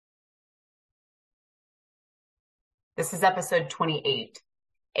This is episode 28.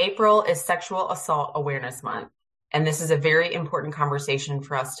 April is Sexual Assault Awareness Month, and this is a very important conversation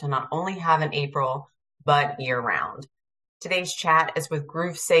for us to not only have in April, but year round. Today's chat is with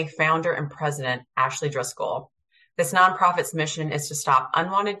GrooveSafe founder and president, Ashley Driscoll. This nonprofit's mission is to stop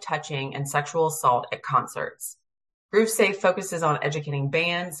unwanted touching and sexual assault at concerts. GrooveSafe focuses on educating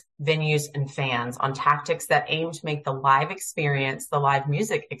bands, venues, and fans on tactics that aim to make the live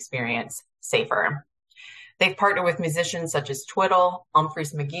music experience, safer. They've partnered with musicians such as Twiddle,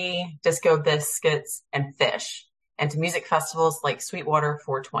 Humphreys McGee, Disco Biscuits, and Fish, and to music festivals like Sweetwater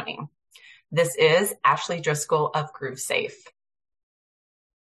 420. This is Ashley Driscoll of GrooveSafe.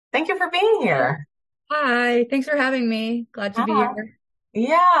 Thank you for being here. Hi, thanks for having me. Glad to be here.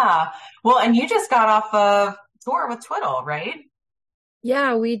 Yeah. Well, and you just got off of tour with Twiddle, right?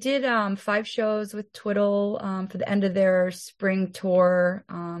 Yeah, we did 5 shows with Twiddle for the end of their spring tour.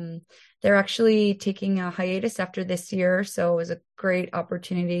 They're actually taking a hiatus after this year, so it was a great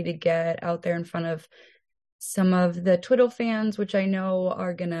opportunity to get out there in front of some of the Twiddle fans, which I know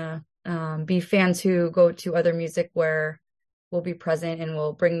are gonna be fans who go to other music where we'll be present and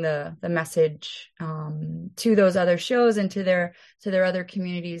we'll bring the message to those other shows and to their other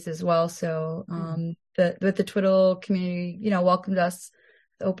communities as well. So the Twiddle community, welcomed us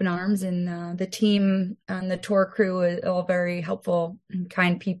with open arms, and the team and the tour crew is all very helpful and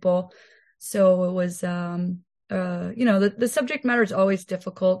kind people. So it was, the subject matter is always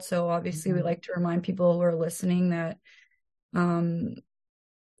difficult. So obviously we like to remind people who are listening that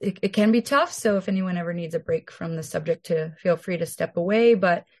it can be tough. So if anyone ever needs a break from the subject, to feel free to step away.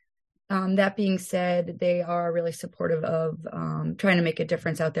 But that being said, they are really supportive of trying to make a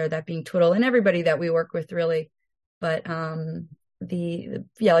difference out there, that being Twiddle and everybody that we work with, really. But like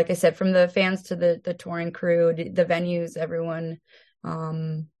I said, from the fans to the touring crew, the venues, everyone,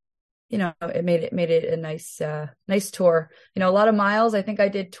 it made it a nice tour. A lot of miles. I think I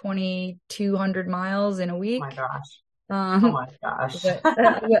did 2,200 miles in a week. Oh my gosh. Oh my gosh.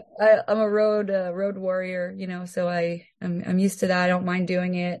 I'm a road warrior, so I'm used to that. I don't mind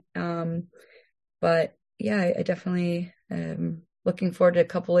doing it. But yeah, I definitely am looking forward to a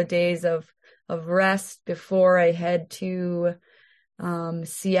couple of days of rest before I head to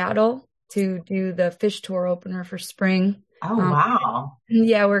Seattle to do the Fish tour opener for spring. Oh, wow.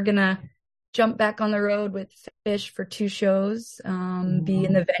 Yeah, we're gonna jump back on the road with Fish for 2 shows, be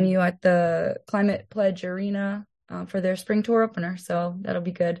in the venue at the Climate Pledge Arena for their spring tour opener. So that'll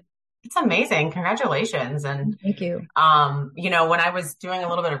be good. It's amazing. Congratulations. And thank you. When I was doing a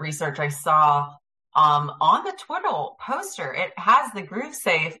little bit of research, I saw on the Twiddle poster, it has the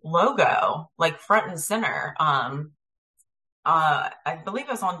GrooveSafe logo, like front and center. I believe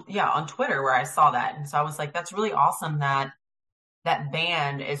it was on Twitter where I saw that. And so I was like, that's really awesome that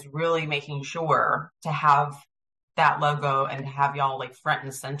band is really making sure to have that logo and to have y'all like front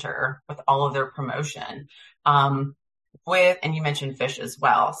and center with all of their promotion. And you mentioned Fish as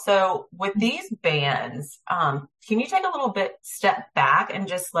well. So with these bands, can you take a little bit step back and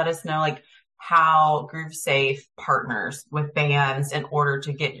just let us know like how GrooveSafe partners with bands in order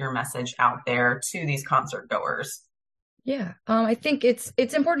to get your message out there to these concert goers? Yeah. I think it's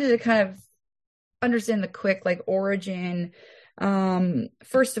important to kind of understand the quick origin.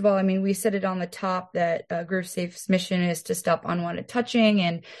 First of all, I mean, we said it on the top that GrooveSafe's mission is to stop unwanted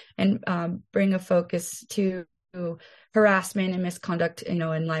touching and bring a focus to harassment and misconduct, in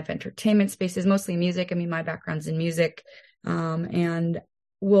live entertainment spaces, mostly music. I mean, my background's in music, and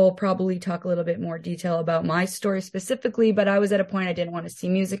we'll probably talk a little bit more detail about my story specifically, but I was at a point I didn't want to see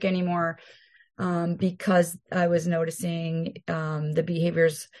music anymore, because I was noticing the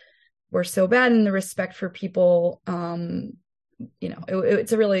behaviors were so bad and the respect for people,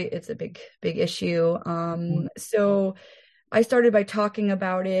 it's a big issue. So I started by talking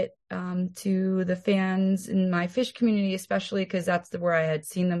about it to the fans in my Fish community, especially because that's where I had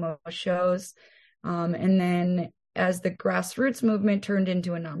seen the most shows. And then as the grassroots movement turned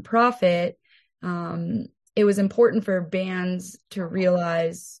into a nonprofit, it was important for bands to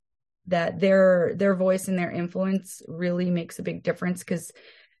realize that their voice and their influence really makes a big difference, because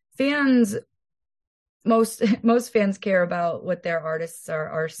most fans care about what their artists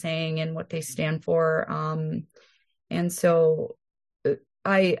are saying and what they stand for. And so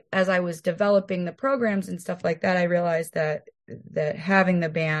as I was developing the programs and stuff like that, I realized that having the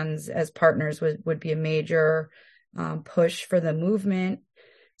bands as partners would be a major push for the movement.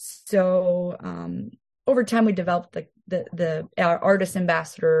 So over time, we developed our artist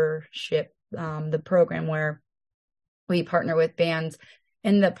ambassadorship, the program where we partner with bands.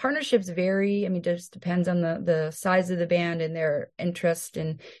 And the partnerships vary. I mean, it just depends on the size of the band and their interest.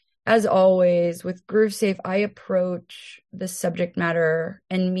 And as always, with GrooveSafe, I approach the subject matter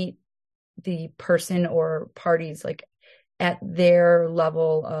and meet the person or parties like at their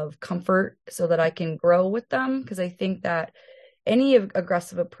level of comfort so that I can grow with them. Because I think that any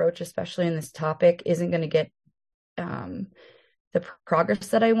aggressive approach, especially in this topic, isn't going to get um, the progress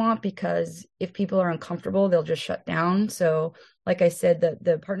that I want, because if people are uncomfortable, they'll just shut down. So, like I said,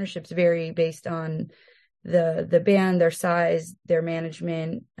 the partnerships vary based on the band, their size, their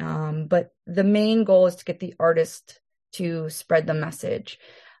management. But the main goal is to get the artist to spread the message.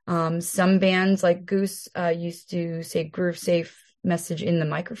 Some bands like Goose used to say groove safe message in the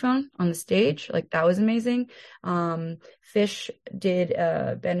microphone on the stage. Like that was amazing. Fish did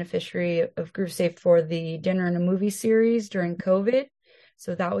a beneficiary of Groove Safe for the Dinner and a Movie series during COVID.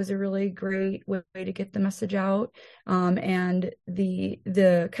 So that was a really great way to get the message out. And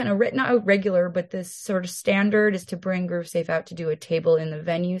the kind of written out regular, but this sort of standard is to bring GrooveSafe out to do a table in the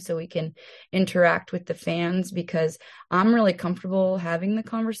venue so we can interact with the fans, because I'm really comfortable having the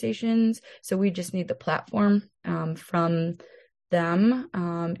conversations. So we just need the platform from them.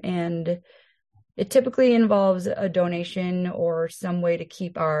 And it typically involves a donation or some way to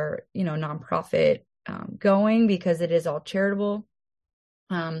keep our, nonprofit going, because it is all charitable.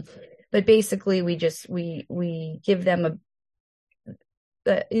 But basically we give them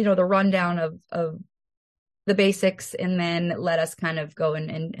the rundown of the basics, and then let us kind of go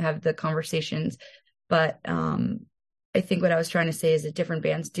and have the conversations. But I think what I was trying to say is that different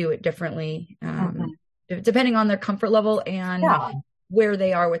bands do it differently, depending on their comfort level and where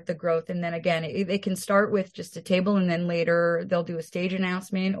they are with the growth. And then again, they can start with just a table, and then later they'll do a stage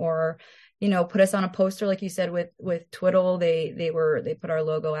announcement, or put us on a poster, like you said, with Twiddle. They put our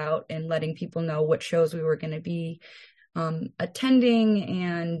logo out and letting people know what shows we were going to be attending,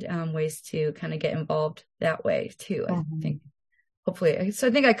 and ways to kind of get involved that way too. I think hopefully, so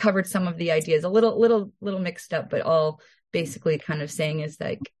I think I covered some of the ideas, a little mixed up, but all basically kind of saying is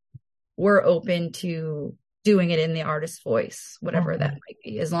like, we're open to doing it in the artist's voice, whatever that might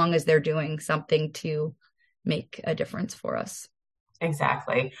be, as long as they're doing something to make a difference for us.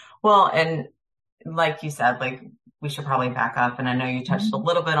 Exactly. Well, and like you said, like we should probably back up. And I know you touched a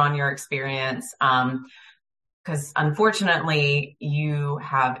little bit on your experience, because unfortunately you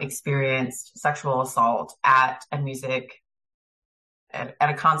have experienced sexual assault at a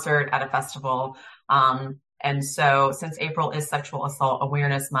concert, at a festival. And so since April is Sexual Assault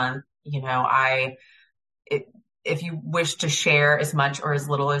Awareness Month, if you wish to share as much or as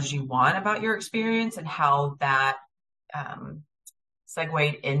little as you want about your experience and how that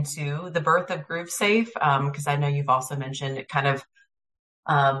segued into the birth of GrooveSafe, because I know you've also mentioned it kind of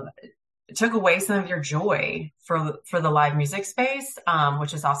took away some of your joy for the live music space,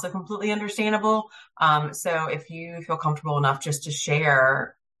 which is also completely understandable. So if you feel comfortable enough just to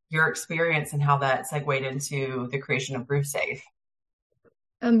share your experience and how that segued into the creation of GrooveSafe.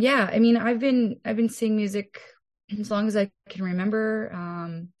 Yeah, I mean, I've been seeing music as long as I can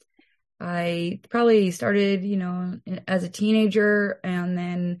remember. I probably started, as a teenager, and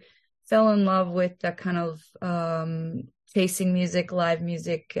then fell in love with that kind of chasing music, live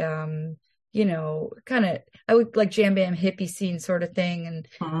music, kind of, I would like jam bam hippie scene sort of thing.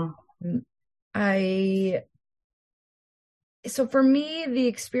 And so for me, the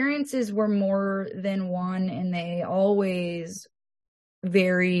experiences were more than one, and they always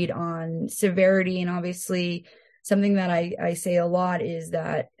varied on severity. And obviously something that I say a lot is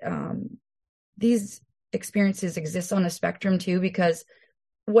that these experiences exist on a spectrum too, because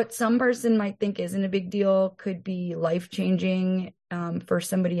what some person might think isn't a big deal could be life-changing for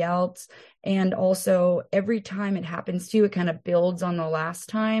somebody else. And also every time it happens to you, it kind of builds on the last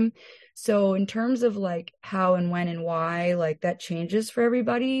time. So in terms of like how and when and why, like that changes for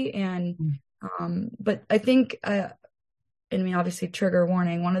everybody. And but I think I mean, obviously, trigger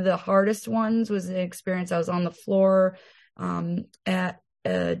warning. One of the hardest ones was the experience. I was on the floor at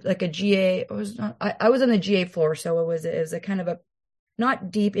like a GA. I was on the GA floor, so it was a kind of a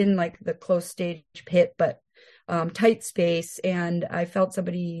not deep in like the close stage pit, but tight space. And I felt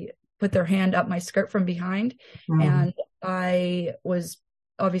somebody put their hand up my skirt from behind, and I was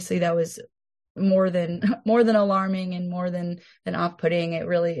obviously that was more than alarming and more than off-putting. It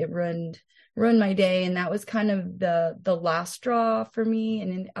ruined my day, and that was kind of the last straw for me.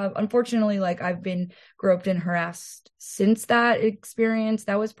 And unfortunately, like I've been groped and harassed since that experience.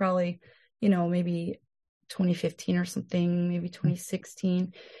 That was probably maybe 2015 or something, maybe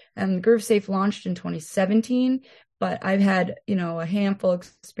 2016. And GrooveSafe launched in 2017, but I've had a handful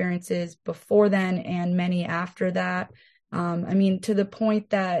of experiences before then and many after that. I mean, to the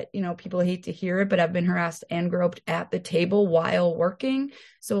point that, people hate to hear it, but I've been harassed and groped at the table while working.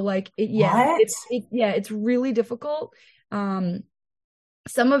 So like What? it's really difficult. Um,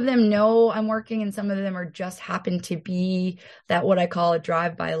 some of them know I'm working and some of them are just happen to be that what I call a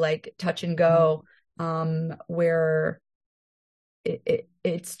drive-by, like touch and go, where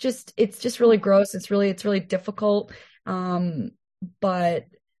it's just really gross. It's really difficult. But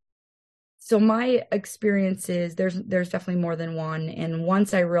so my experiences, there's definitely more than one. And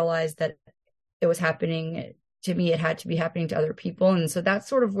once I realized that it was happening to me, it had to be happening to other people. And so that's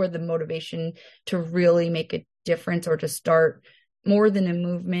sort of where the motivation to really make a difference or to start more than a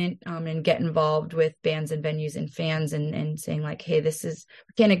movement, and get involved with bands and venues and fans and saying like, hey, we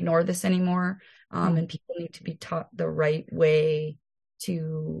can't ignore this anymore. And people need to be taught the right way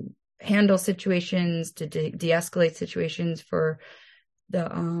to handle situations, to de-escalate situations for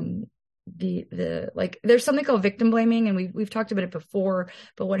the like there's something called victim blaming, and we've talked about it before,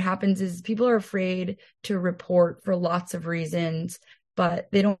 but what happens is people are afraid to report for lots of reasons, but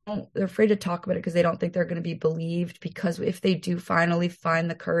they're afraid to talk about it because they don't think they're going to be believed, because if they do finally find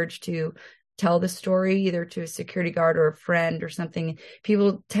the courage to tell the story either to a security guard or a friend or something,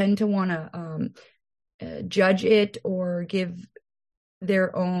 people tend to want to judge it or give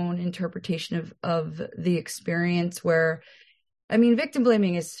their own interpretation of the experience, where I mean, victim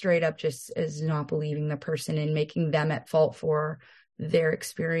blaming is straight up just as not believing the person and making them at fault for their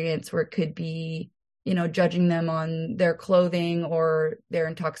experience, where it could be, judging them on their clothing or their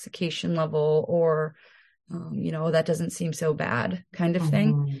intoxication level, or, that doesn't seem so bad kind of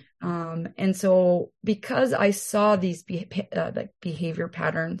thing. And so because I saw these like behavior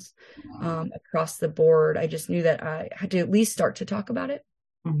patterns across the board, I just knew that I had to at least start to talk about it.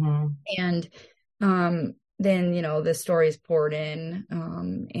 And then, the stories poured in,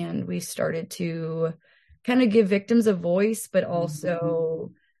 and we started to kind of give victims a voice, but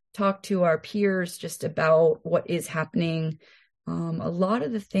also talk to our peers just about what is happening. A lot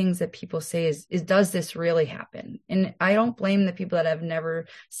of the things that people say is, does this really happen? And I don't blame the people that have never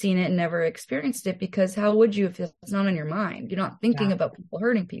seen it and never experienced it, because how would you if it's not on your mind? You're not thinking about people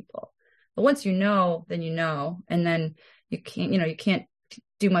hurting people. But once you know, then you know, and then you can't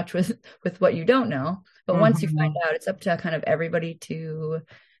do much with what you don't know. But once you find out, it's up to kind of everybody to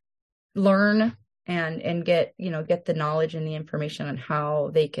learn and get the knowledge and the information on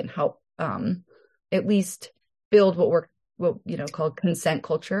how they can help, at least build what called consent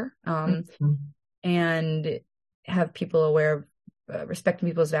culture, and have people aware of respecting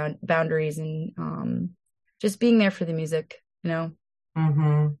people's boundaries, and just being there for the music. And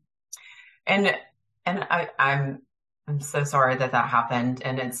I'm so sorry that happened,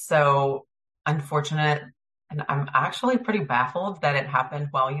 and it's so unfortunate. And I'm actually pretty baffled that it happened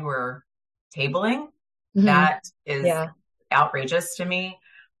while you were tabling. That is outrageous to me.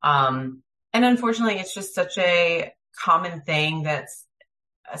 And unfortunately, it's just such a common thing that's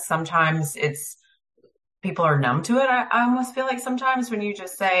sometimes people are numb to it. I almost feel like sometimes when you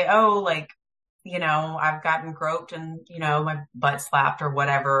just say, oh, like, I've gotten groped and, my butt slapped or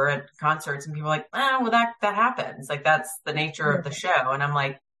whatever at concerts, and people are like, well, that happens. Like, that's the nature of the show. And I'm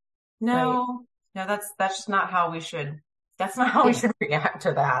like, no, that's just not how we should, that's not how we should react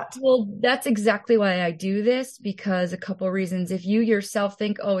to that. Well, that's exactly why I do this, because a couple of reasons. If you yourself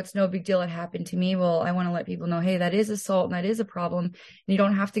think, oh, it's no big deal, it happened to me. Well, I want to let people know, hey, that is assault and that is a problem. And you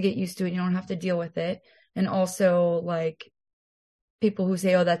don't have to get used to it. You don't have to deal with it. And also, like, people who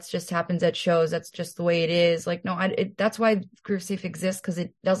say, oh, that's just happens at shows, that's just the way it is. Like, no, that's why GrooveSafe exists, because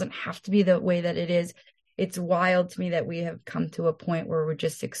it doesn't have to be the way that it is. It's wild to me that we have come to a point where we're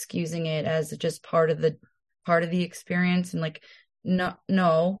just excusing it as just part of the experience. And like, no,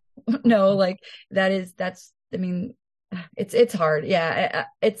 like I mean, it's hard. Yeah.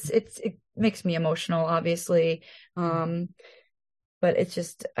 It makes me emotional, obviously. But it's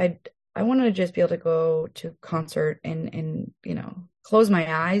just, I want to just be able to go to concert and close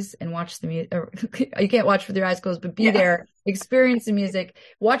my eyes and watch the music. You can't watch with your eyes closed, but be there, experience the music,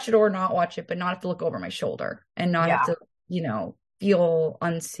 watch it or not watch it, but not have to look over my shoulder and not have to, feel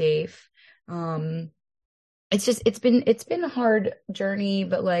unsafe. It's been a hard journey,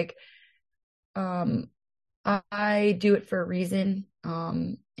 but like, I do it for a reason.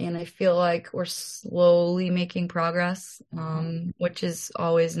 And I feel like we're slowly making progress, which is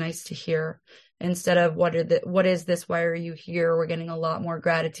always nice to hear. Instead of what is this? Why are you here? We're getting a lot more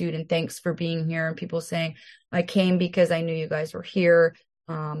gratitude and thanks for being here. And people saying, I came because I knew you guys were here.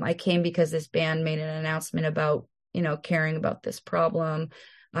 I came because this band made an announcement about, caring about this problem.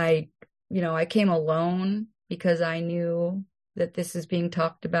 I came alone because I knew that this is being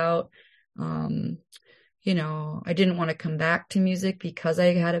talked about. I didn't want to come back to music because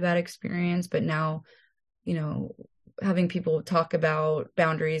I had a bad experience, but now, you know, having people talk about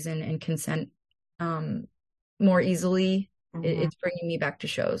boundaries and consent um, more easily, Hmm. it's bringing me back to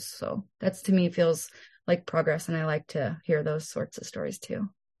shows. So that's to me feels like progress, and I like to hear those sorts of stories too.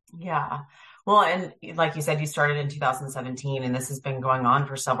 Yeah. Well, and like you said, you started in 2017 and this has been going on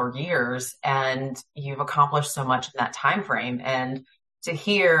for several years and you've accomplished so much in that time frame. And to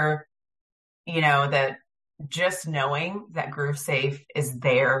hear, that just knowing that GrooveSafe is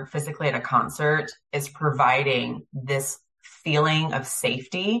there physically at a concert is providing this feeling of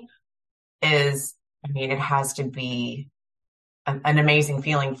safety is, I mean, it has to be an amazing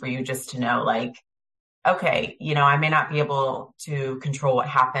feeling for you just to know, like, okay, I may not be able to control what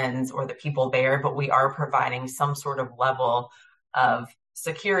happens or the people there, but we are providing some sort of level of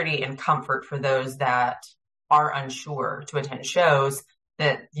security and comfort for those that are unsure to attend shows,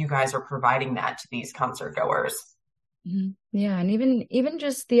 that you guys are providing that to these concert goers. Mhm. Yeah, and even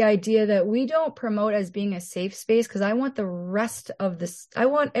just the idea that we don't promote as being a safe space, because I want the rest of this, I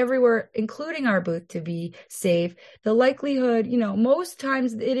want everywhere, including our booth, to be safe. The likelihood, most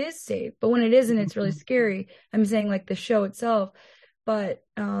times it is safe, but when it isn't, it's really scary. I'm saying like the show itself, but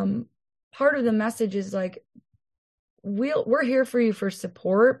part of the message is like we're here for you for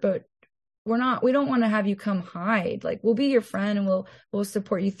support, but we don't want to have you come hide. Like we'll be your friend and we'll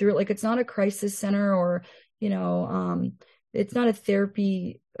support you through it. Like it's not a crisis center, or it's not a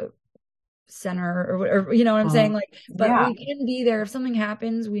therapy center, or you know what I'm saying? Mhm. Like, but Yeah. we can be there if something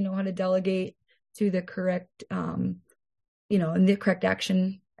happens. We know how to delegate to the correct and the correct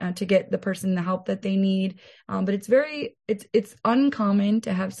action to get the person the help that they need. But it's uncommon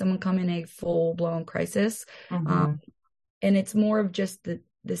to have someone come in a full blown crisis. Um, Hmm. and it's more of just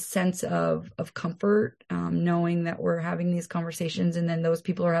the sense of comfort, knowing that we're having these conversations, and then those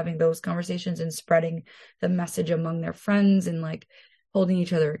people are having those conversations and spreading the message among their friends, and like holding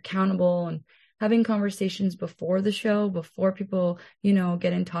each other accountable, and having conversations before the show, before people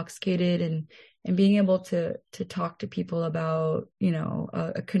get intoxicated, and being able to talk to people about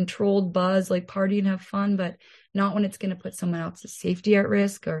a controlled buzz, like party and have fun, but not when it's going to put someone else's safety at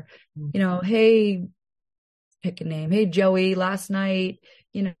risk, or hey, pick a name. Hey, Joey, last night,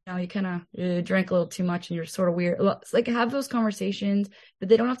 you kind of drank a little too much and you're sort of weird. It's like have those conversations, but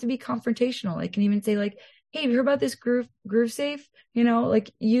they don't have to be confrontational. I can even say like, hey, have you heard about this GrooveSafe?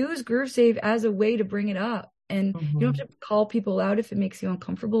 Like use GrooveSafe as a way to bring it up. And you don't Hmm. have to call people out if it makes you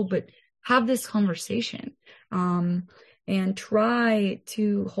uncomfortable, but have this conversation. And try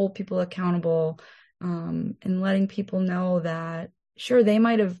to hold people accountable, and letting people know that sure, they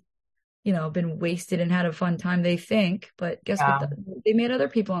might have been wasted and had a fun time, they think, but guess what? Yeah. They made other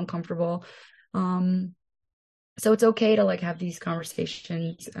people uncomfortable. Um, so it's okay to like have these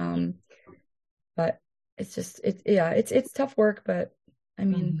conversations. But it's tough work, but I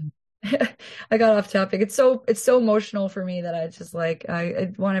mean, Hmm. I got off topic. It's so emotional for me that I just like,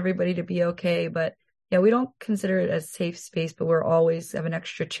 I want everybody to be okay, but yeah, we don't consider it a safe space, but we're always have an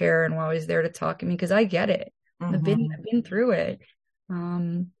extra chair and we're always there to talk to me because I get it. Hmm. I've been through it.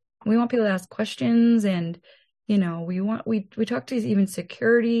 Um, we want people to ask questions, and we talk to even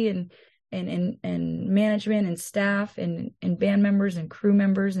security and management and staff and band members and crew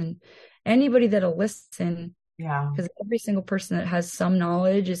members and anybody that'll listen, Yeah. because every single person that has some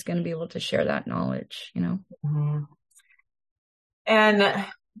knowledge is going to be able to share that knowledge. Hmm. And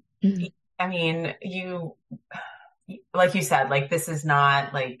Mhm. I mean, like you said, like this is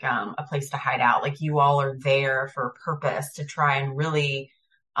not like a place to hide out. Like you all are there for a purpose to try and really,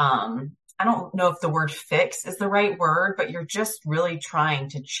 I don't know if the word fix is the right word, but you're just really trying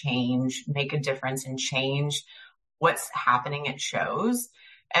to change, make a difference and change what's happening at shows.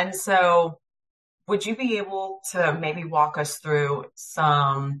 And so would you be able to maybe walk us through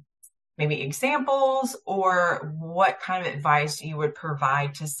some maybe examples or what kind of advice you would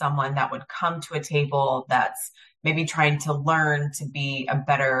provide to someone that would come to a table that's maybe trying to learn to be a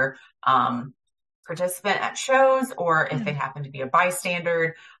better participant at shows, or if they Yeah. happen to be a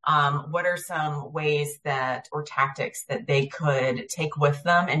bystander, what are some ways that or tactics that they could take with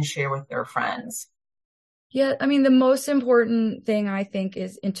them and share with their friends? Yeah, I mean, the most important thing I think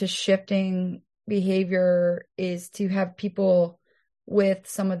is into shifting behavior is to have people with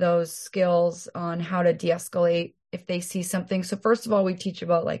some of those skills on how to de-escalate if they see something. So first of all, we teach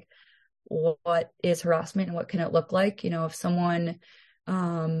about like what is harassment and what can it look like. If someone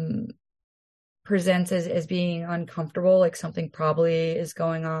um presents as being uncomfortable, like something probably is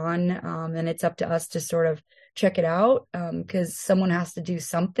going on, and it's up to us to sort of check it out, because someone has to do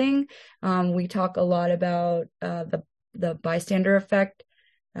something. We talk a lot about the bystander effect.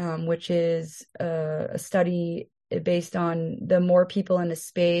 which is a study based on the more people in a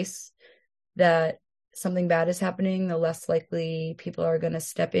space that something bad is happening, the less likely people are going to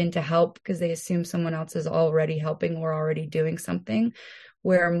step in to help because they assume someone else is already helping or already doing something,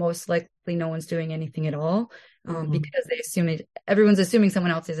 where most likely no one's doing anything at all, because everyone's assuming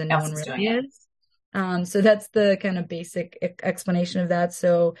someone else is and no Else one is really doing it. is. So that's the kind of basic explanation of that.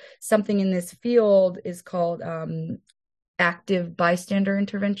 So something in this field is called active bystander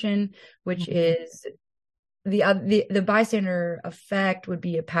intervention, which is the bystander effect would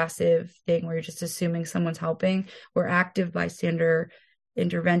be a passive thing where you're just assuming someone's helping, where active bystander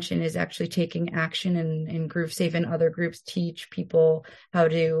intervention is actually taking action, and GrooveSafe and other groups teach people how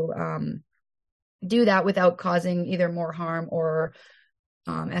to do that without causing either more harm or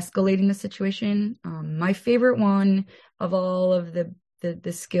escalating the situation. My favorite one of all of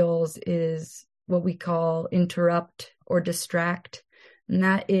the skills is what we call interrupt or distract. And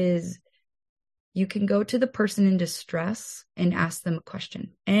that is, you can go to the person in distress and ask them a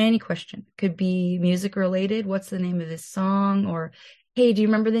question. Any question. Could be music related. What's the name of this song? Or, hey, do you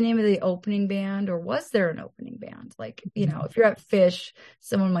remember the name of the opening band? Or was there an opening band? Like, if you're at Fish,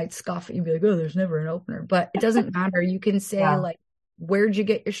 someone might scoff at you and be like, oh, there's never an opener. But it doesn't matter. You can say, like, where'd you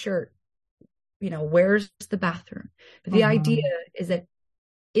get your shirt? Where's the bathroom? But the idea is that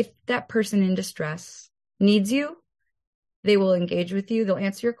if that person in distress needs you, they will engage with you. They'll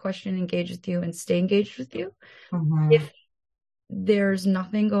answer your question, engage with you, and stay engaged with you. If there's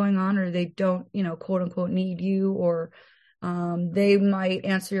nothing going on, or they don't, quote unquote, need you, or they might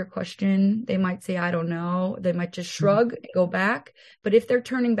answer your question. They might say, I don't know. They might just shrug and go back. But if they're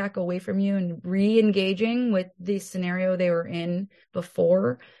turning back away from you and re-engaging with the scenario they were in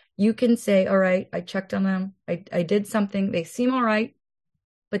before, you can say, all right, I checked on them. I did something. They seem all right.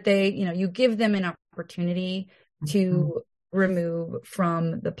 But you give them an opportunity to remove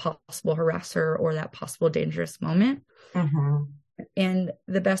from the possible harasser or that possible dangerous moment. And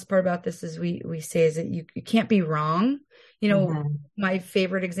the best part about this is we say is that you can't be wrong. My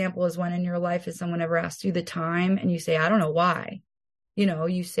favorite example is when in your life is someone ever asked you the time and you say, I don't know why.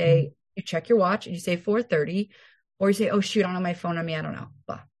 You say, you check your watch and you say 4:30, or you say, oh shoot, I'm on my phone. I don't know.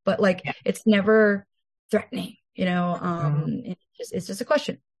 But like, it's never threatening, it's just a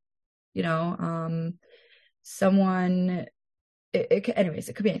question, someone, anyways,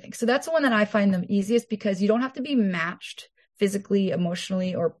 it could be anything. So that's the one that I find the easiest, because you don't have to be matched physically,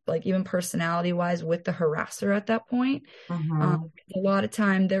 emotionally, or like even personality wise with the harasser at that point. A lot of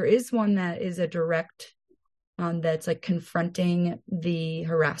time there is one that is a direct, that's like confronting the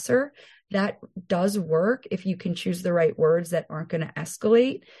harasser. That does work if you can choose the right words that aren't going to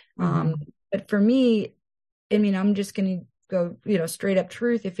escalate. But for me, I'm just going to go, straight up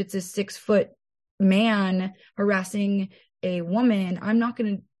truth. If it's a 6-foot man harassing a woman, I'm not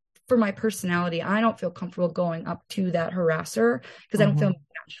going to, for my personality, I don't feel comfortable going up to that harasser because I don't feel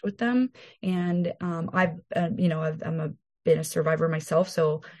matched with them. And I've been a survivor myself,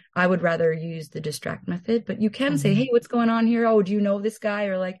 so I would rather use the distract method. But you can say, hey, what's going on here? Oh, do you know this guy?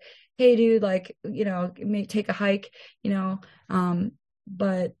 Or like, hey, dude, like, may take a hike,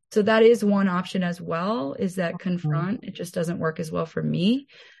 but so that is one option as well, is that confront. It just doesn't work as well for me.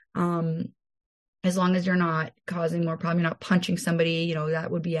 As long as you're not causing more problem, you're not punching somebody, that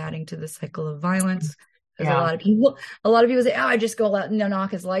would be adding to the cycle of violence. Because a lot of people say, oh, I just go out and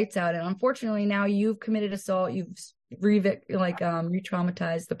knock his lights out. And unfortunately, now you've committed assault. You've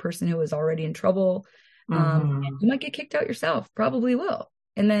re-traumatized the person who was already in trouble. You might get kicked out yourself, probably will.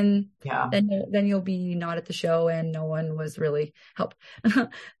 And then you'll be not at the show and no one was really helped. So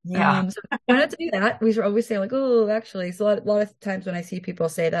try not to do that. We should always say like, oh, actually. So a lot of times when I see people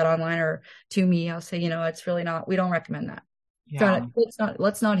say that online or to me, I'll say, it's really not, we don't recommend that.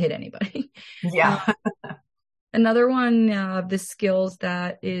 Let's not hit anybody. Another one of the skills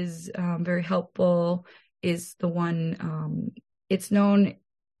that is very helpful is the one, it's known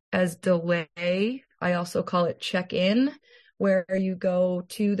as delay. I also call it check-in, where you go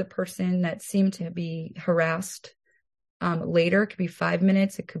to the person that seemed to be harassed later. It could be 5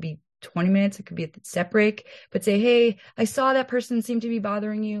 minutes, it could be 20 minutes, it could be a step break, but say, hey, I saw that person seem to be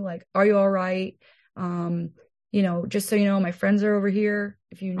bothering you. Like, are you all right? Just so you know, my friends are over here.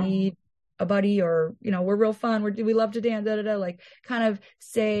 If you need a buddy, or, we're real fun. We love to dance, like kind of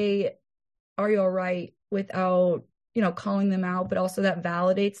say, are you all right? Without, calling them out, but also that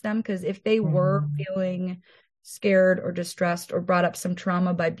validates them. Because if they were feeling scared or distressed or brought up some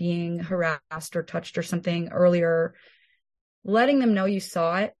trauma by being harassed or touched or something earlier, letting them know you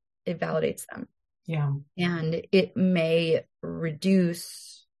saw it, it validates them. And it may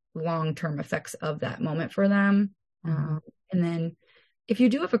reduce long-term effects of that moment for them. And then if you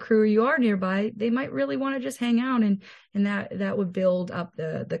do have a crew or you are nearby, they might really want to just hang out, and that would build up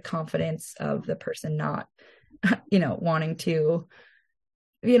the confidence of the person not, wanting to,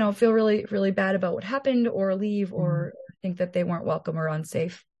 feel really, really bad about what happened or leave or think that they weren't welcome or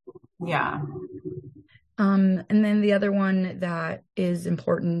unsafe. Yeah. And then the other one that is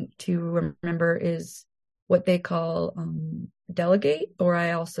important to remember is what they call delegate, or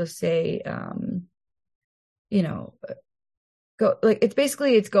I also say, you know, go, like,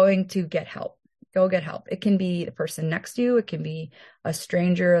 it's going to get help. Go get help. It can be the person next to you. It can be a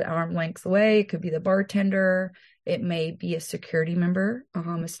stranger at arm length away. It could be the bartender. It may be a security member,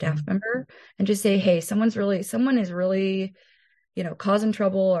 a staff member, and just say, hey, someone is really, causing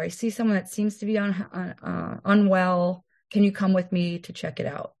trouble, or I see someone that seems to be unwell. Can you come with me to check it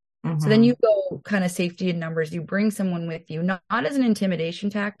out? So then you go kind of safety in numbers. You bring someone with you, not as an intimidation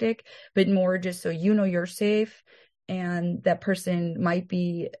tactic, but more just so you're safe, and that person might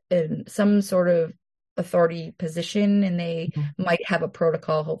be in some sort of authority position, and they might have a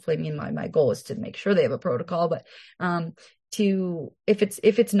protocol. Hopefully, I mean, my goal is to make sure they have a protocol, but to if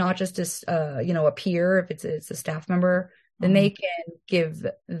it's not just a peer, if it's a staff member, then they can give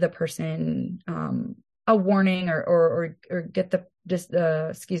the person a warning or get the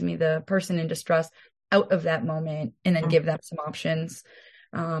person in distress out of that moment, and then give them some options.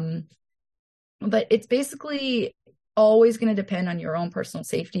 But it's basically always going to depend on your own personal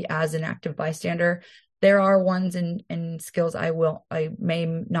safety as an active bystander. There are ones and skills I may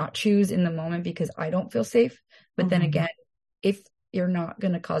not choose in the moment because I don't feel safe. But then again, if you're not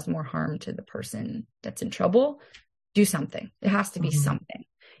going to cause more harm to the person that's in trouble, do something. It has to be something.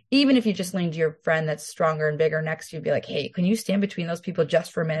 Even if you just lean to your friend that's stronger and bigger next to you, be like, hey, can you stand between those people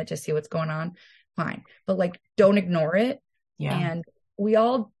just for a minute to see what's going on? Fine. But like, don't ignore it. Yeah. And we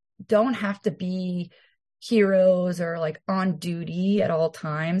all don't have to be heroes or like on duty at all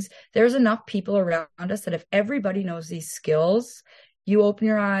times. There's enough people around us that if everybody knows these skills, you open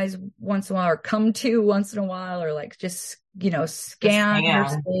your eyes once in a while, or come to once in a while, or like just, scan your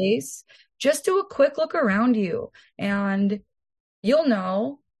space, just do a quick look around you, and you'll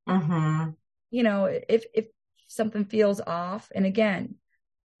know, if something feels off. And again,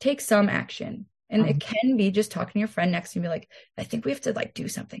 take some action. And it can be just talking to your friend next to you and be like, I think we have to like do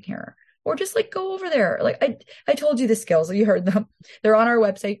something here. Or just like go over there. Like I told you the skills, you heard them. They're on our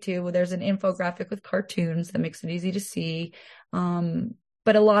website too. There's an infographic with cartoons that makes it easy to see.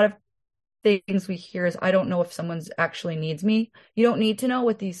 But a lot of things we hear is, I don't know if someone's actually needs me. You don't need to know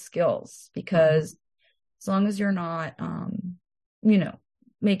what these skills, because as long as you're not,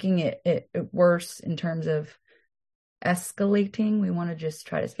 making it worse in terms of escalating, we want to just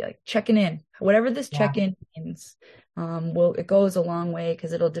try to be like checking in, whatever this check-in means. It goes a long way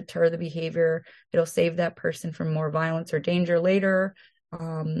because it'll deter the behavior. It'll save that person from more violence or danger later.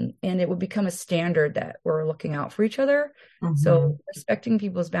 And it would become a standard that we're looking out for each other. So respecting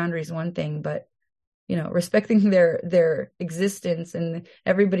people's boundaries is one thing, but respecting their existence, and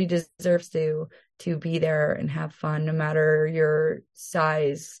everybody deserves to be there and have fun, no matter your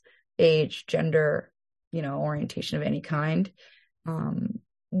size, age, gender, orientation of any kind.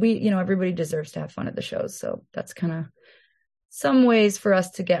 Everybody deserves to have fun at the shows. So that's kind of some ways for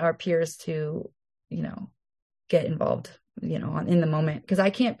us to get our peers to, get involved, in the moment, because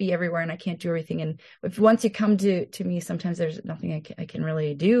I can't be everywhere and I can't do everything. And if once you come to me, sometimes there's nothing I can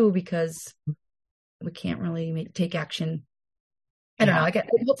really do because we can't really take action. I don't know.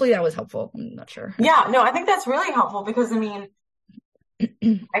 Hopefully that was helpful. I'm not sure. Yeah, no, I think that's really helpful because, I mean,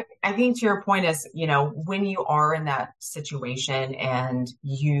 I think to your point is, when you are in that situation and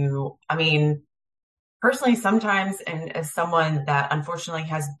personally, sometimes, and as someone that unfortunately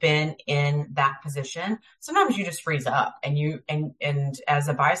has been in that position, sometimes you just freeze up, and as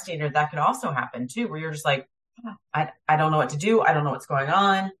a bystander, that could also happen too, where you're just like, I don't know what to do. I don't know what's going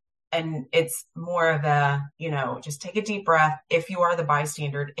on. And it's more of a, just take a deep breath. If you are the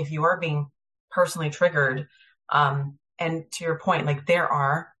bystander, if you are being personally triggered, and to your point, like, there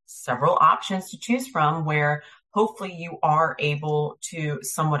are several options to choose from where hopefully you are able to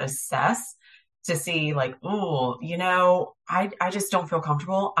somewhat assess to see like, oh, I just don't feel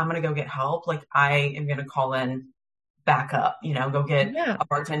comfortable. I'm going to go get help. Like, I am going to call in backup, go get a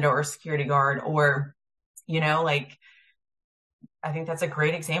bartender or a security guard, or, like, I think that's a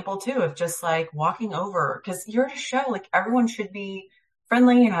great example too of just like walking over, because you're at a show, like everyone should be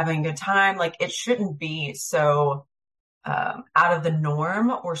friendly and having a good time. Like, it shouldn't be so out of the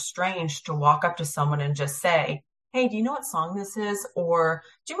norm or strange to walk up to someone and just say, hey, do you know what song this is? Or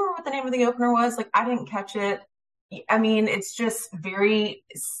do you remember what the name of the opener was? Like, I didn't catch it. I mean, it's just very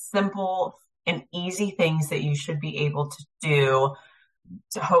simple and easy things that you should be able to do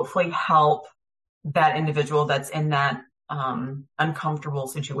to hopefully help that individual that's in that uncomfortable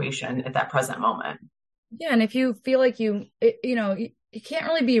situation at that present moment. Yeah, and if you feel like you can't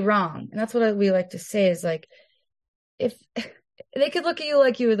really be wrong. And that's what we like to say is like, if they could look at you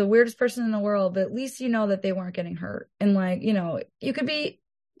like you were the weirdest person in the world, but at least you know that they weren't getting hurt. And like, you could be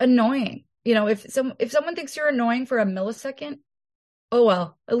annoying. If someone thinks you're annoying for a millisecond, oh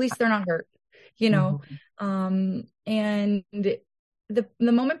well, at least they're not hurt, you know. Mm-hmm. And the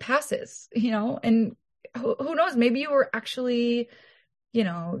moment passes, and who knows, maybe you were actually,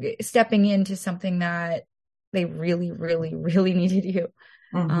 stepping into something that they really, really, really needed you.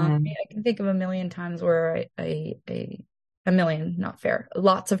 Mm-hmm. I can think of a million times where a million, not fair,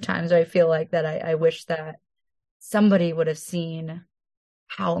 lots of times I feel like that I wish that somebody would have seen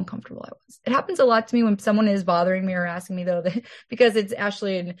how uncomfortable I was. It happens a lot to me when someone is bothering me or asking me though, because it's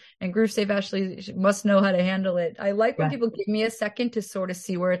Ashley and GrooveSafe. Ashley must know how to handle it. I like when Yeah. people give me a second to sort of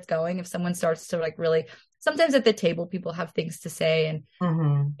see where it's going. If someone starts to like really, sometimes at the table, people have things to say and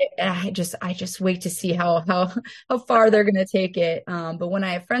Mm-hmm. I just wait to see how far they're going to take it. But when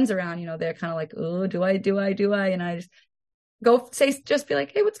I have friends around, they're kind of like, oh, do I? And I just just be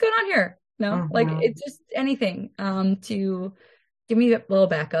like, hey, what's going on here? No, like Mm-hmm. it's just anything, to give me a little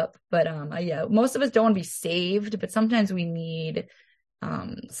backup. But yeah, most of us don't want to be saved, but sometimes we need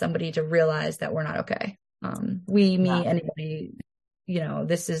somebody to realize that we're not okay. We, Yeah. me, anybody,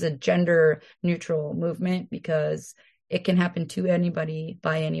 this is a gender neutral movement because it can happen to anybody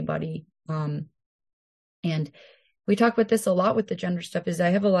by anybody. And we talk about this a lot with the gender stuff is I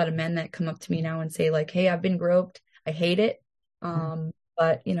have a lot of men that come up to me now and say like, hey, I've been groped. I hate it.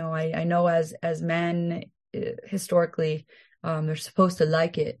 But I know as men, historically, they're supposed to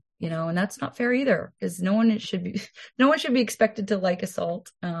like it, and that's not fair either because no one should be expected to like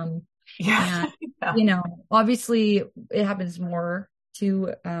assault. Yeah. And, Yeah. obviously it happens more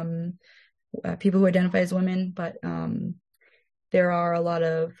to, people who identify as women, but, there are a lot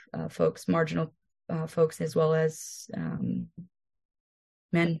of marginal folks, as well as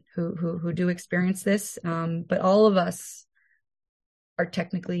men who do experience this. But all of us are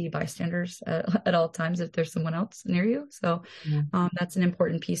technically bystanders at all times if there's someone else near you. So that's an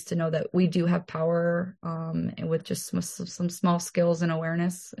important piece to know that we do have power, and with just some small skills and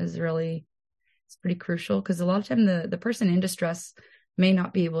awareness it's pretty crucial because a lot of time the person in distress may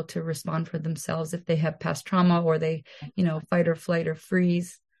not be able to respond for themselves if they have past trauma or they, fight or flight or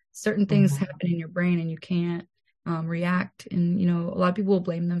freeze. Certain things Mm-hmm. happen in your brain and you can't react. And, a lot of people will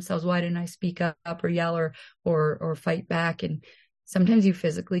blame themselves. Why didn't I speak up or yell or fight back? And sometimes you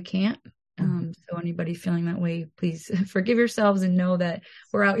physically can't. So anybody feeling that way, please forgive yourselves and know that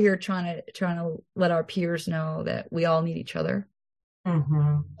we're out here trying to let our peers know that we all need each other.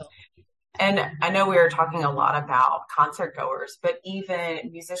 Mm-hmm. And I know we were talking a lot about concert goers, but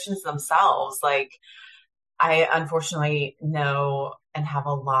even musicians themselves, like I unfortunately know and have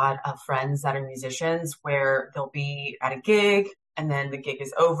a lot of friends that are musicians where they'll be at a gig and then the gig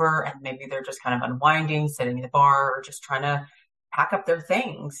is over and maybe they're just kind of unwinding, sitting in the bar or just trying to pack up their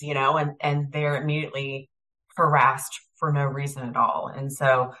things, and they're immediately harassed for no reason at all. And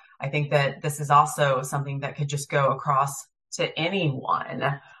so I think that this is also something that could just go across to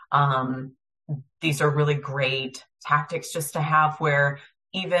anyone. Um, these are really great tactics just to have where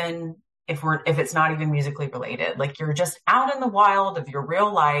even if it's not even musically related, like you're just out in the wild of your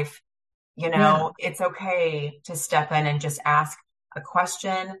real life, Yeah. it's okay to step in and just ask a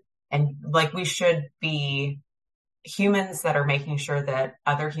question. And like we should be humans that are making sure that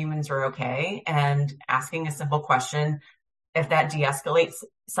other humans are okay and asking a simple question. If that de-escalates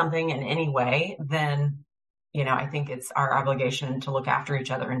something in any way, then, I think it's our obligation to look after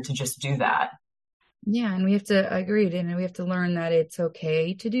each other and to just do that. Yeah, and we have to agree, and we have to learn that it's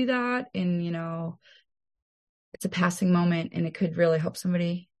okay to do that, and it's a passing moment, and it could really help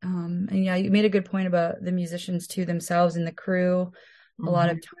somebody. And yeah, you made a good point about the musicians too themselves and the crew. A lot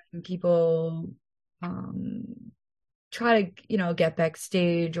Mm-hmm. of time, people um, try to get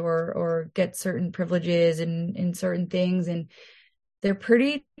backstage or get certain privileges and certain things, and they're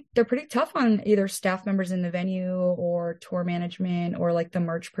pretty tough on either staff members in the venue or tour management or like the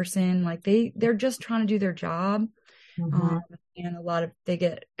merch person. Like they're just trying to do their job. Um, Mm-hmm. and they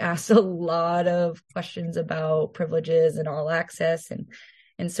get asked a lot of questions about privileges and all access and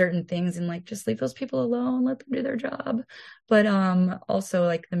certain things, and like just leave those people alone, let them do their job. But also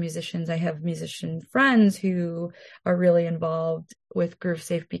like the musicians, I have musician friends who are really involved with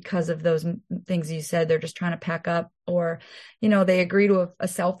GrooveSafe because of those things you said. They're just trying to pack up, or they agree to a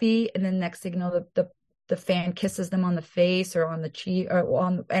selfie, and then next thing you know, the the fan kisses them on the face or on the cheek or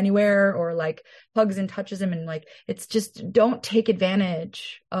on anywhere, or like hugs and touches them. And like, it's just, don't take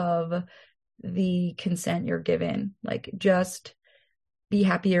advantage of the consent you're given. Like, just be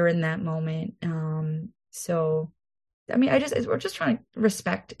happier in that moment. So I mean, we're just trying to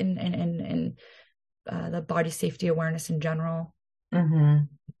respect and the body safety awareness in general. Mm-hmm.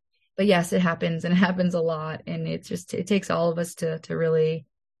 But yes, it happens, and it happens a lot. And it takes all of us to really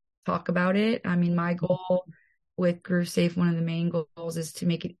talk about it. I mean, my goal with GrooveSafe, one of the main goals is to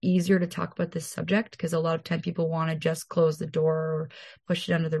make it easier to talk about this subject, because a lot of time people want to just close the door or push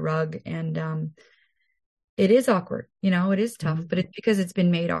it under the rug. And it is awkward, it is tough, but it's because it's been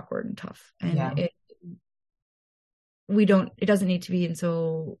made awkward and tough. And Yeah. it doesn't need to be. And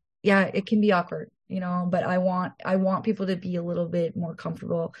so, yeah, it can be awkward, but I want people to be a little bit more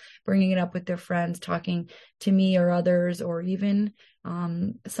comfortable bringing it up with their friends, talking to me or others, or even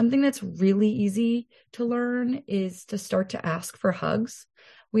something that's really easy to learn is to start to ask for hugs.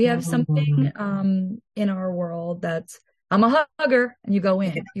 We have Mm-hmm. something in our world that's, I'm a hugger, and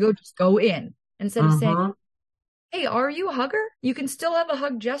just go in instead of saying, Mm-hmm. hey, are you a hugger? You can still have a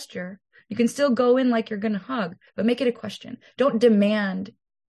hug gesture. You can still go in like you're going to hug, but make it a question. Don't demand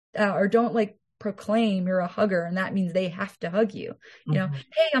or don't like proclaim you're a hugger, and that means they have to hug you. Mm-hmm.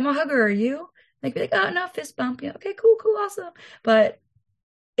 Hey, I'm a hugger. Are you? Like, be like, oh no, fist bump. Yeah, okay, cool, awesome. But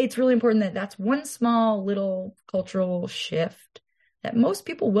it's really important that that's one small little cultural shift that most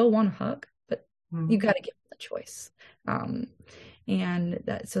people will want to hug, but you got to give them the choice. And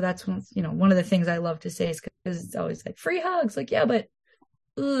that's one of the things I love to say, is because it's always like free hugs. Like, yeah, but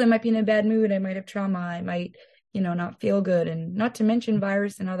ooh, I might be in a bad mood. I might have trauma. I might, not feel good. And not to mention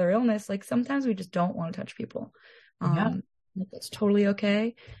virus and other illness. Like, sometimes we just don't want to touch people. Yeah. That's totally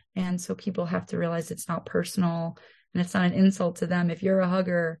okay. And so people have to realize it's not personal and it's not an insult to them. If you're a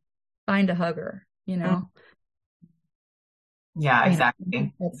hugger, find a hugger, Yeah,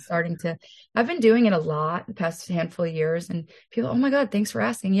 exactly. That's I've been doing it a lot the past handful of years, and people, oh my God, thanks for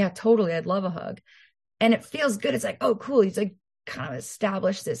asking. Yeah, totally. I'd love a hug. And it feels good. It's like, oh, cool. He's like kind of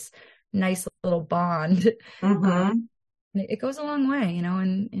established this nice little bond. Mm-hmm. It goes a long way,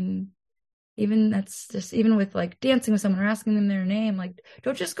 and even that's just, even with like dancing with someone or asking them their name, like,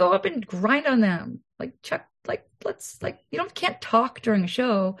 don't just go up and grind on them. Like, check, like, let's, like, can't talk during a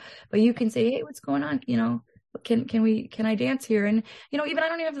show, but you can say, hey, what's going on? Can I dance here? And, even I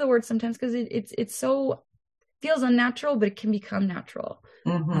don't even have the words sometimes, because it's so feels unnatural, but it can become natural.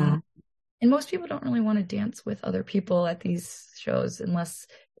 Mm-hmm. And most people don't really want to dance with other people at these shows unless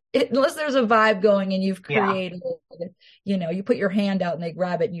there's a vibe going and you've Yeah. created, you put your hand out and they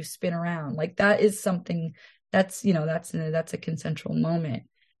grab it and you spin around. Like, that is something that's a consensual moment.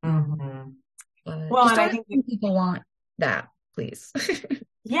 Mm-hmm. But Well, just and I don't think, think people want that, please.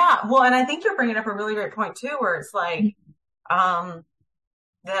 yeah, well, and I think you're bringing up a really great point too, where it's like, um,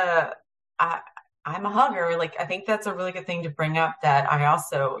 the, I, I'm a hugger. Like, I think that's a really good thing to bring up, that I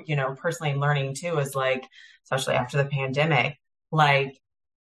also, personally learning too, is like, especially after the pandemic, like,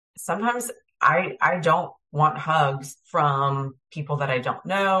 sometimes I don't want hugs from people that I don't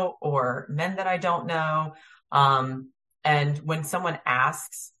know, or men that I don't know. Um, and when someone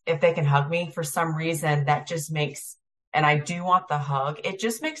asks if they can hug me, for some reason, that just makes, and I do want the hug, it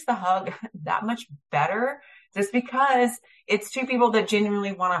just makes the hug that much better, just because it's two people that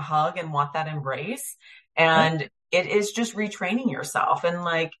genuinely want to hug and want that embrace. Yep. And it is just retraining yourself. And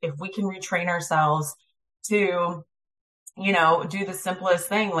like, if we can retrain ourselves to, do the simplest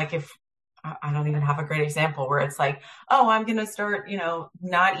thing. Like, if I don't even have a great example where it's like, oh, I'm going to start,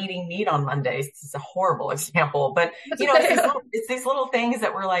 not eating meat on Mondays. This is a horrible example, but That's it's these little things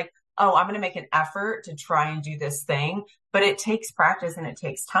that we're like, oh, I'm going to make an effort to try and do this thing, but it takes practice and it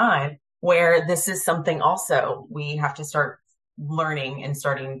takes time, where this is something also we have to start learning and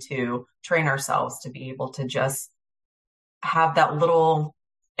starting to train ourselves to be able to just have that little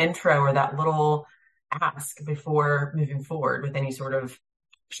intro or that little ask before moving forward with any sort of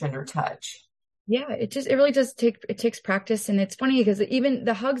action or touch. Yeah, it really does takes practice. And it's funny because even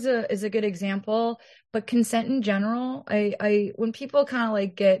the hugs is a good example, but consent in general, I when people kind of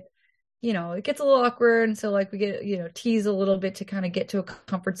like get, it gets a little awkward. And so like we get, tease a little bit to kind of get to a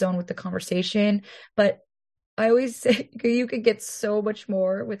comfort zone with the conversation. But I always say you could get so much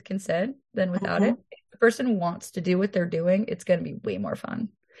more with consent than without Mm-hmm. it. If the person wants to do what they're doing, it's going to be way more fun.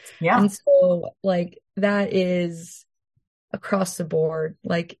 Yeah, And so like that is across the board.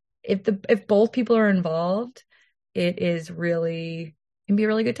 Like, if both people are involved, it is really can be a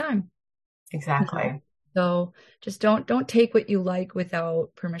really good time. exactly. So just don't take what you like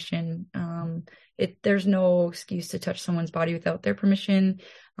without permission. There's no excuse to touch someone's body without their permission.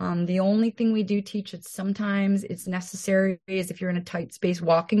 The only thing we do teach that sometimes it's necessary is if you're in a tight space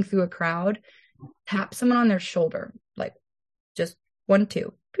walking through a crowd, tap someone on their shoulder, like just one,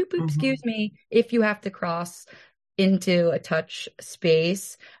 two, boop, boop, excuse Hmm. me. If you have to cross into a touch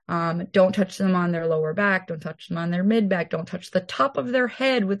space, don't touch them on their lower back, don't touch them on their mid back, don't touch the top of their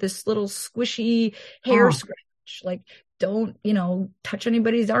head with this little squishy hair Mm. scratch. Like, don't, touch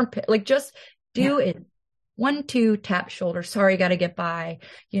anybody's armpit. Like, just Yeah. do it. One, two, tap shoulder. Sorry, got to get by,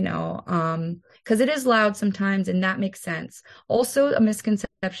 because it is loud sometimes, and that makes sense. Also, a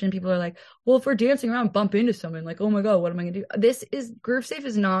misconception, people are like, well, if we're dancing around, bump into someone, like, oh my God, what am I gonna do? GrooveSafe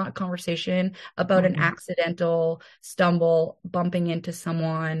is not a conversation about an Hmm. accidental stumble, bumping into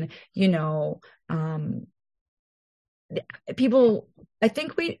someone, um, people, I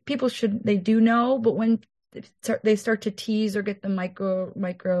think people should, they do know, but when they start to tease or get the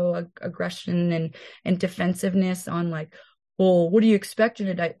micro aggression and defensiveness on like, well, what do you expect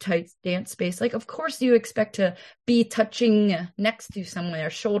in a tight dance space? Like, of course you expect to be touching next to someone, or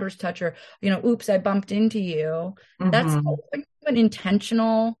shoulders touch, or, oops, I bumped into you. That's Hmm. an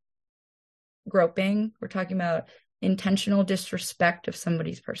intentional groping. We're talking about intentional disrespect of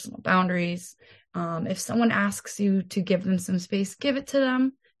somebody's personal boundaries. If someone asks you to give them some space, give it to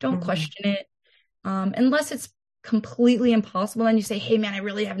them. Don't Hmm. question it. Unless it's completely impossible, and you say, "Hey, man, I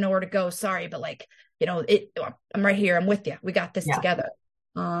really have nowhere to go. Sorry, but like, I'm right here. I'm with you. We got this Yeah. together."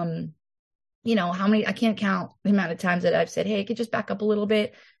 Um, how many, I can't count the amount of times that I've said, "Hey, could you just back up a little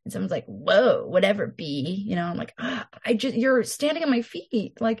bit?" And someone's like, "Whoa, whatever, B." I'm like, you're standing on my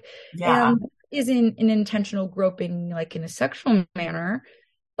feet. Like, Yeah. and isn't an intentional groping, like in a sexual manner,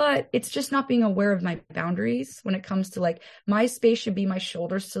 but it's just not being aware of my boundaries when it comes to like my space should be my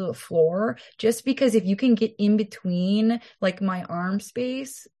shoulders to the floor. Just because if you can get in between like my arm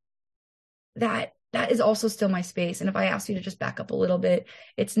space, that is also still my space. And if I ask you to just back up a little bit,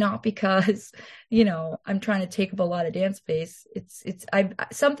 it's not because, I'm trying to take up a lot of dance space. I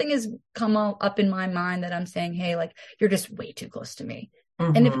something has come up in my mind that I'm saying, hey, like you're just way too close to me.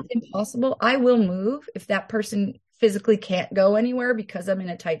 And if Hmm. it's impossible, I will move. If that person physically can't go anywhere because I'm in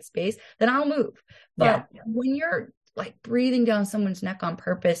a tight space, then I'll move. Yeah. But when you're like breathing down someone's neck on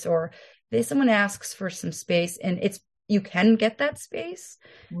purpose, or someone asks for some space and you can get that space,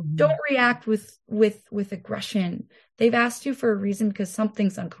 don't Hmm. react with aggression. They've asked you for a reason because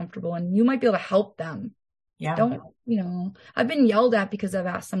something's uncomfortable and you might be able to help them. Yeah. Don't, I've been yelled at because I've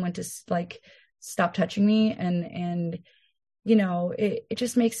asked someone to like stop touching me, and it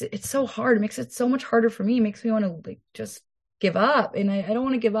just makes it's so hard. It makes it so much harder for me. It makes me want to like just give up, and I don't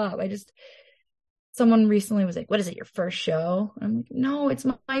want to give up. Someone recently was like, "What is it, your first show?" And I'm like, "No, it's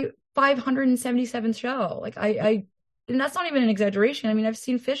my 577th show." Like and that's not even an exaggeration. I mean, I've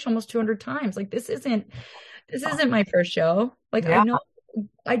seen Fish almost 200 times. Like this isn't my first show. Like I Yeah. know,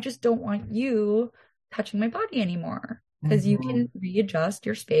 I just don't want you touching my body anymore, because you Hmm. can readjust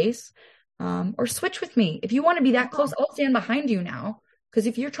your space, or switch with me. If you want to be that Yeah. close, I'll stand behind you now. Because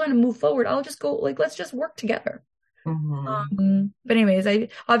if you're trying to move forward, I'll just go, like, let's just work together. Hmm. But anyways, I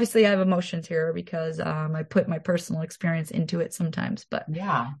obviously I have emotions here because I put my personal experience into it sometimes. But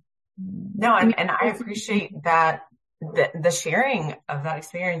Yeah. No, I mean, and I appreciate that the sharing of that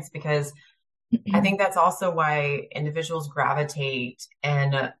experience, because I think that's also why individuals gravitate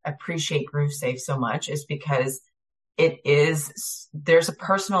and appreciate GrooveSafe so much, is because there's a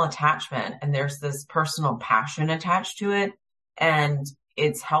personal attachment and there's this personal passion attached to it, and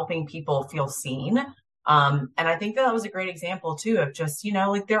it's helping people feel seen. And I think that was a great example too of just,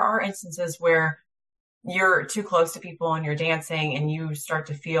 like there are instances where you're too close to people and you're dancing and you start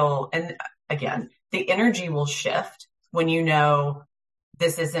to feel, and again, the energy will shift when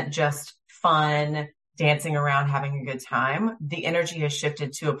this isn't just fun dancing around having a good time. The energy has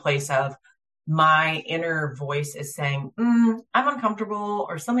shifted to a place of my inner voice is saying, I'm uncomfortable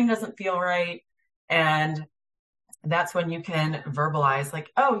or something doesn't feel right. And that's when you can verbalize,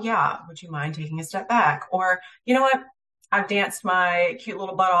 like, oh, yeah, would you mind taking a step back? Or, you know what? I've danced my cute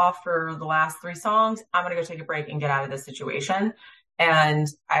little butt off for the last three songs. I'm going to go take a break and get out of this situation. And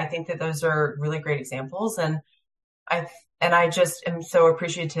I think that those are really great examples. I, I just am so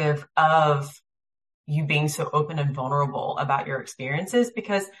appreciative of you being so open and vulnerable about your experiences,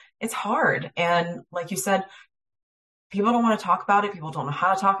 because it's hard. And like you said, people don't want to talk about it. People don't know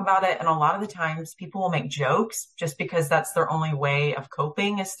how to talk about it. And a lot of the times people will make jokes just because that's their only way of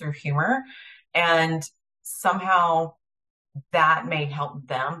coping is through humor. And somehow that may help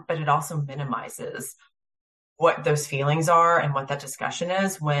them, but it also minimizes what those feelings are and what that discussion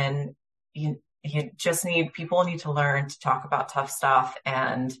is when people need to learn to talk about tough stuff.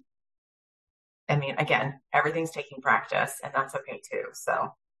 And I mean, again, everything's taking practice, and that's okay too.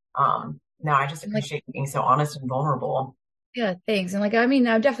 So, no, I just And like, appreciate you being so honest and vulnerable. yeah, thanks. And like, I mean,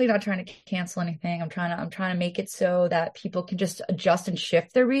 I'm definitely not trying to cancel anything. I'm trying to make it so that people can just adjust and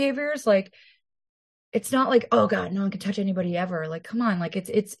shift their behaviors. Like, it's not like, oh God, no one can touch anybody ever. Like, come on. Like,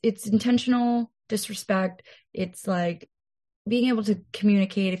 it's intentional disrespect. It's like being able to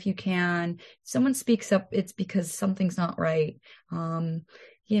communicate if you can. If someone speaks up, it's because something's not right. Um,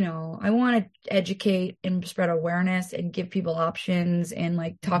 I want to educate and spread awareness and give people options and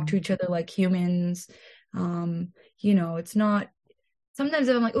like talk to Mhm. each other like humans. Um, it's not sometimes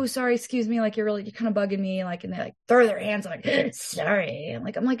if I'm like, oh, sorry, excuse me, like you're kind of bugging me, like, and they like throw their hands I'm like, sorry. And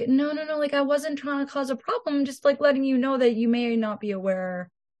like, I'm like, no, no, no, like I wasn't trying to cause a problem, just like letting you know that you may not be aware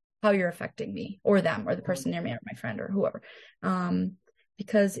how you're affecting me or them or the person near me or my friend or whoever. Um,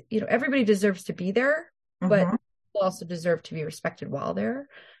 because everybody deserves to be there, but Mhm. people also deserve to be respected while there.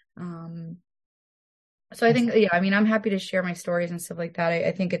 Um, so I think, yeah, I mean, I'm happy to share my stories and stuff like that.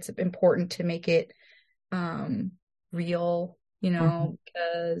 I think it's important to make it um real, Mhm.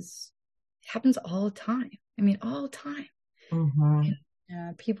 because it happens all the time. I mean, all the time. Mhm.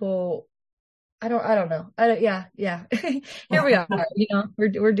 And people, I don't know. I don't, yeah, yeah. Here we are,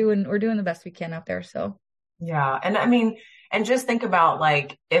 we're doing the best we can out there. So Yeah. And I mean, and just think about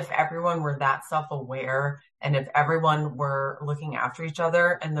like if everyone were that self-aware and if everyone were looking after each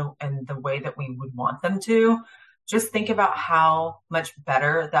other and the way that we would want them to, just think about how much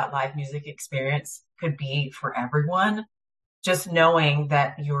better that live music experience could be for everyone. Just knowing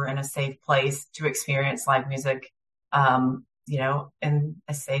that you're in a safe place to experience live music, in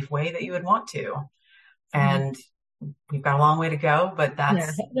a safe way that you would want to. mhm. And we've got a long way to go, but Yeah,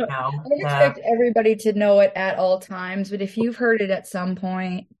 that's, no, I don't expect everybody to know it at all times, but if you've heard it at some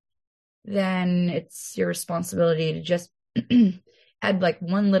point, then it's your responsibility to just add like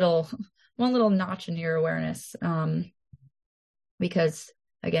one little notch into your awareness. Because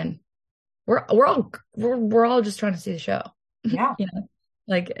again, we're all just trying to see the show. yeah,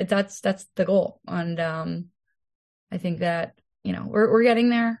 Like that's the goal. And I think that, we're getting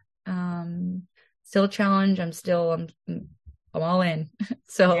there. Still a challenge. I'm all in.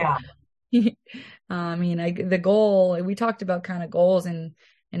 So yeah, I mean, the goal, we talked about kind of goals and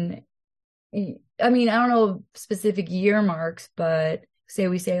I mean, I don't know specific year marks, but say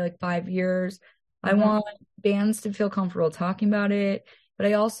we say like 5 years. I hmm want bands to feel comfortable talking about it,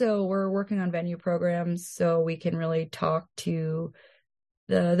 but we're working on venue programs so we can really talk to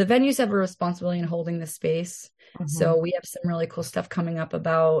the venues have a responsibility in holding the space. hmm So we have some really cool stuff coming up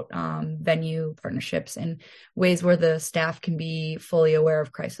about venue partnerships and ways where the staff can be fully aware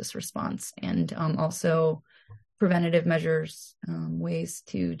of crisis response and also preventative measures, ways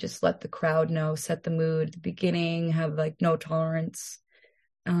to just let the crowd know, set the mood at the beginning, have like no tolerance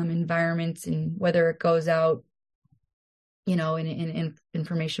environments, and whether it goes out, in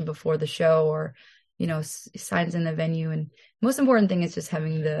information before the show or, signs in the venue. And most important thing is just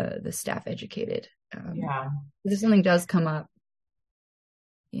having the staff educated. yeah, If something does come up,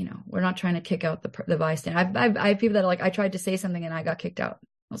 we're not trying to kick out the bystander. I have people that are like, I tried to say something and I got kicked out.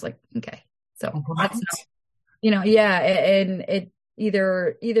 I was like, okay, so that's right, yeah, and it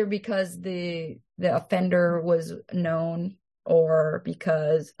either because the offender was known or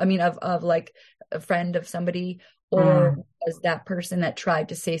because I mean of like a friend of somebody or mm, was that person that tried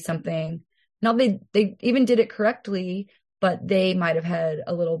to say something. Now they even did it correctly, but they might have had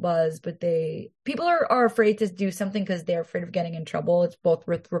a little buzz, but people are afraid to do something because they're afraid of getting in trouble. It's both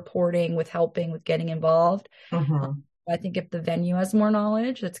with reporting, with helping, with getting involved. hmm I think if the venue has more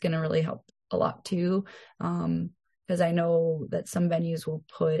knowledge, that's going to really help a lot too. Because I know that some venues will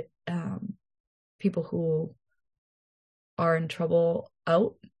put people who are in trouble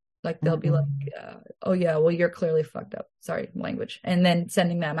out. Like they'll be like, hmm oh yeah, well, you're clearly fucked up. Sorry, language. And then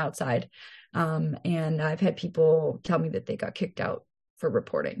sending them outside. And I've had people tell me that they got kicked out for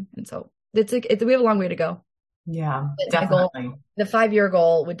reporting. And so we have a long way to go. yeah, My goal, definitely. the 5-year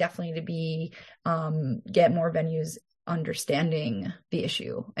goal would definitely to be get more venues understanding the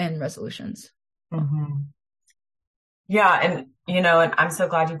issue and resolutions. So, hmm Yeah, and and I'm so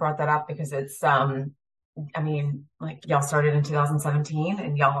glad you brought that up because it's I mean, like y'all started in 2017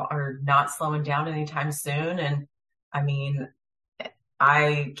 and y'all are not slowing down anytime soon. And I mean,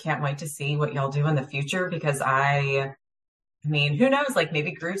 I can't wait to see what y'all do in the future because I mean, who knows? Like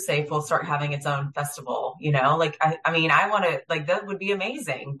maybe GrooveSafe will start having its own festival, Like I mean, I want to like that would be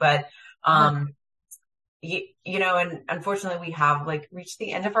amazing. But yeah. um and unfortunately we have like reached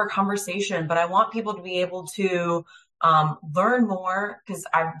the end of our conversation, but I want people to be able to Learn more because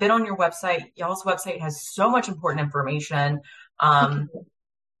I've been on your website. Y'all's website has so much important information. Thank Um, you.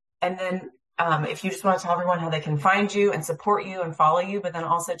 and then if you just want to tell everyone how they can find you and support you and follow you, but then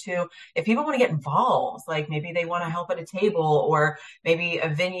also too, if people want to get involved, like maybe they want to help at a table or maybe a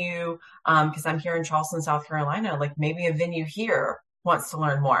venue, because I'm here in Charleston, South Carolina, like maybe a venue here wants to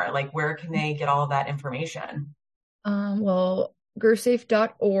learn more. Like where can they get all of that information? Well,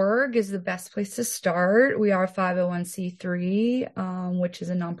 GrooveSafe.org is the best place to start. We are 501(c)(3), which is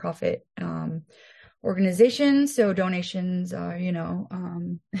a nonprofit organization. So donations are,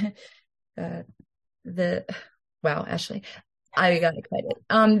 uh, the wow, Ashley, I got excited.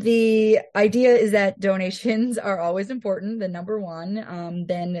 The idea is that donations are always important, the number one.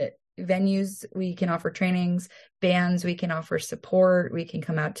 Then venues, we can offer trainings, bands, we can offer support, we can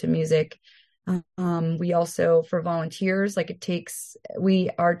come out to music. We also, for volunteers, like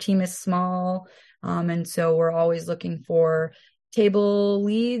our team is small. And so we're always looking for table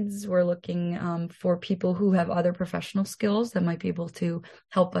leads. We're looking for people who have other professional skills that might be able to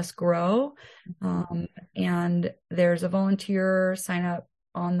help us grow. And there's a volunteer sign up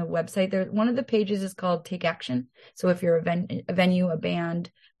on the website. There, one of the pages is called Take Action. So if you're a venue, a band,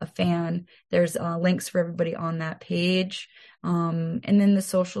 a fan, there's links for everybody on that page. And then the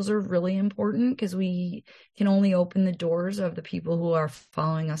socials are really important because we can only open the doors of the people who are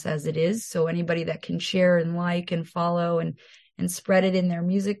following us as it is. So anybody that can share and like and follow and spread it in their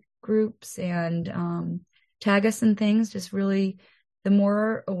music groups and tag us and things, just really the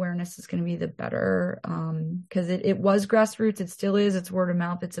more awareness is going to be, the better. Because it was grassroots, it still is, it's word of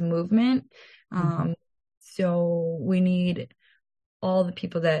mouth, it's a movement. So we need all the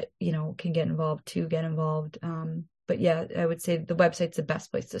people that, can get involved to get involved. But yeah, I would say the website's the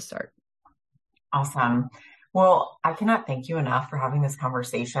best place to start. Awesome. Well, I cannot thank you enough for having this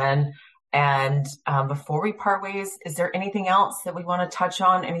conversation. And before we part ways, is there anything else that we want to touch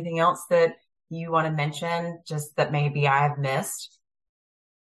on? Anything else that you want to mention, just that maybe I have missed?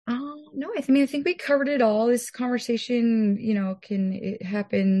 No, I think we covered it all. This conversation, it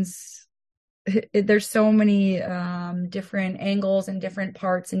happens. There's so many different angles and different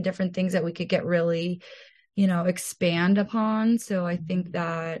parts and different things that we could get really, expand upon. So I think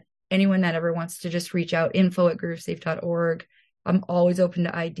that anyone that ever wants to just reach out, info@groovesafe.org. I'm always open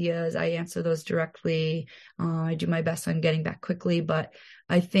to ideas. I answer those directly. I do my best on getting back quickly, but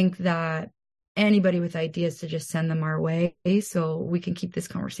I think that anybody with ideas to just send them our way so we can keep this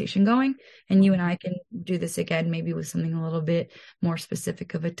conversation going. And you and I can do this again, maybe with something a little bit more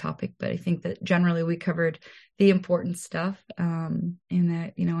specific of a topic. But I think that generally we covered the important stuff. And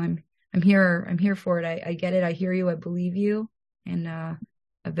that, I'm here for it. I get it. I hear you. I believe you. And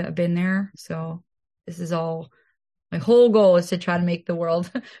I've been there. So this is all, my whole goal is to try to make the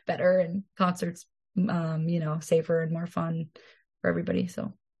world better and concerts, safer and more fun for everybody.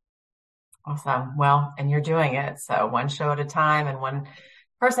 So. Awesome. Well, and you're doing it. So one show at a time and one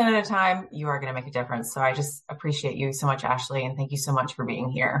person at a time, you are going to make a difference. So I just appreciate you so much, Ashley, and thank you so much for being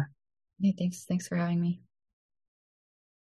here. Yeah, thanks. Thanks for having me.